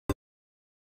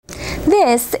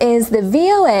This is the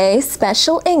VOA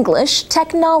Special English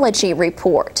Technology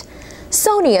Report.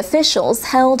 Sony officials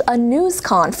held a news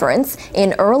conference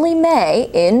in early May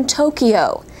in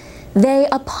Tokyo. They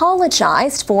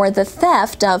apologized for the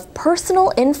theft of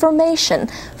personal information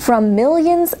from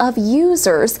millions of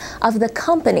users of the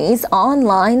company's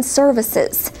online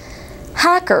services.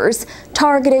 Hackers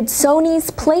targeted Sony's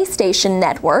PlayStation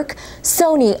Network,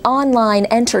 Sony Online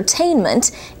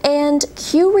Entertainment, and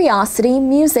Curiosity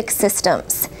Music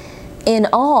Systems. In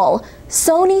all,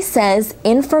 Sony says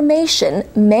information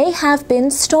may have been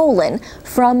stolen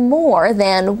from more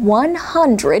than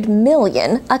 100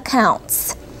 million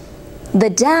accounts. The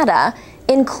data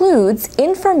includes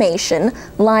information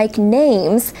like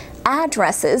names,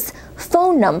 addresses,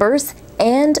 phone numbers,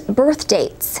 and birth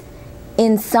dates.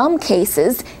 In some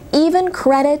cases, even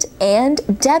credit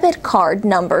and debit card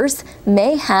numbers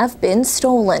may have been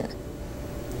stolen.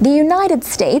 The United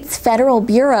States Federal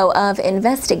Bureau of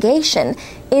Investigation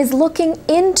is looking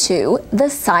into the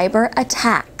cyber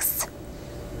attacks.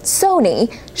 Sony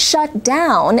shut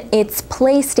down its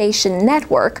PlayStation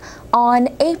Network on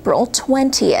April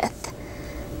 20th.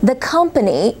 The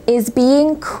company is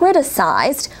being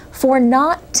criticized for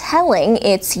not telling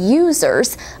its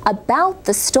users about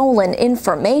the stolen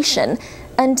information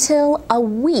until a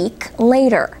week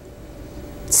later.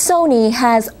 Sony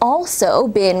has also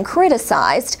been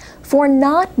criticized for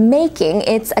not making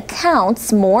its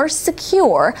accounts more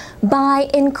secure by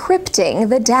encrypting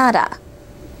the data.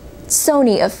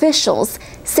 Sony officials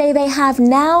say they have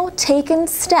now taken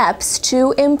steps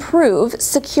to improve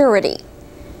security.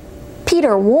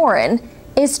 Peter Warren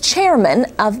is chairman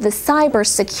of the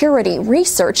Cybersecurity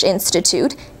Research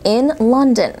Institute in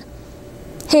London.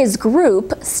 His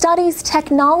group studies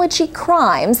technology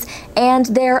crimes and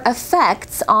their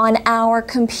effects on our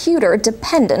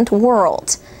computer-dependent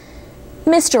world.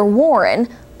 Mr. Warren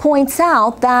points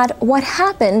out that what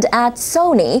happened at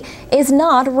Sony is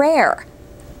not rare.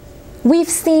 We've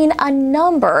seen a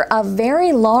number of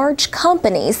very large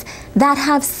companies that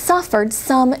have suffered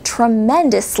some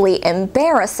tremendously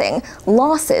embarrassing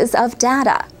losses of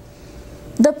data.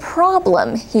 The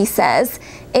problem, he says,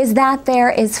 is that there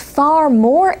is far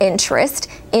more interest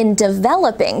in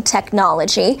developing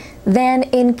technology than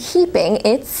in keeping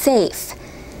it safe.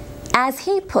 As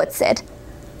he puts it,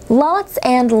 lots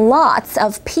and lots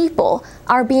of people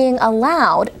are being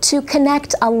allowed to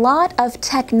connect a lot of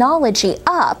technology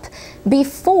up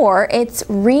before it's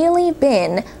really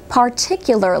been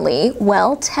particularly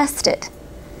well tested.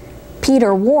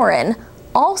 Peter Warren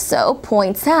also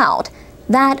points out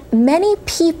that many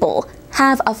people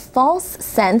have a false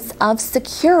sense of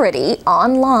security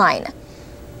online.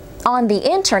 On the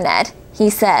internet, he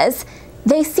says,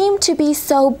 they seem to be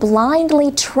so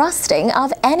blindly trusting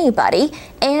of anybody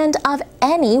and of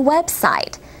any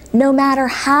website, no matter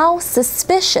how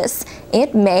suspicious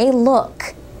it may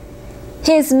look.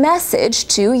 His message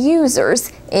to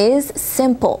users is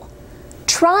simple.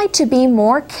 Try to be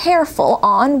more careful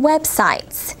on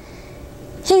websites.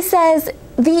 He says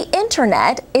the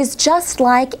internet is just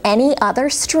like any other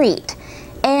street,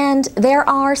 and there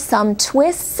are some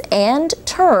twists and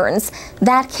turns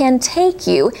that can take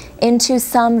you into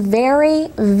some very,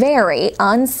 very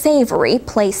unsavory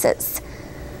places.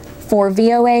 For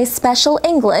VOA Special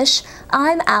English,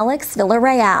 I'm Alex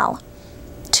Villarreal.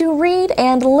 To read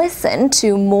and listen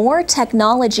to more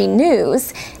technology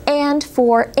news and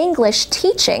for English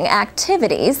teaching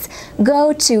activities,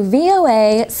 go to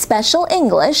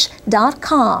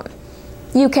voaspecialenglish.com.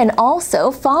 You can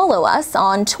also follow us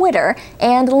on Twitter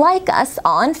and like us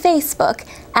on Facebook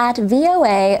at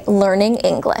VOA Learning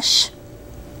English.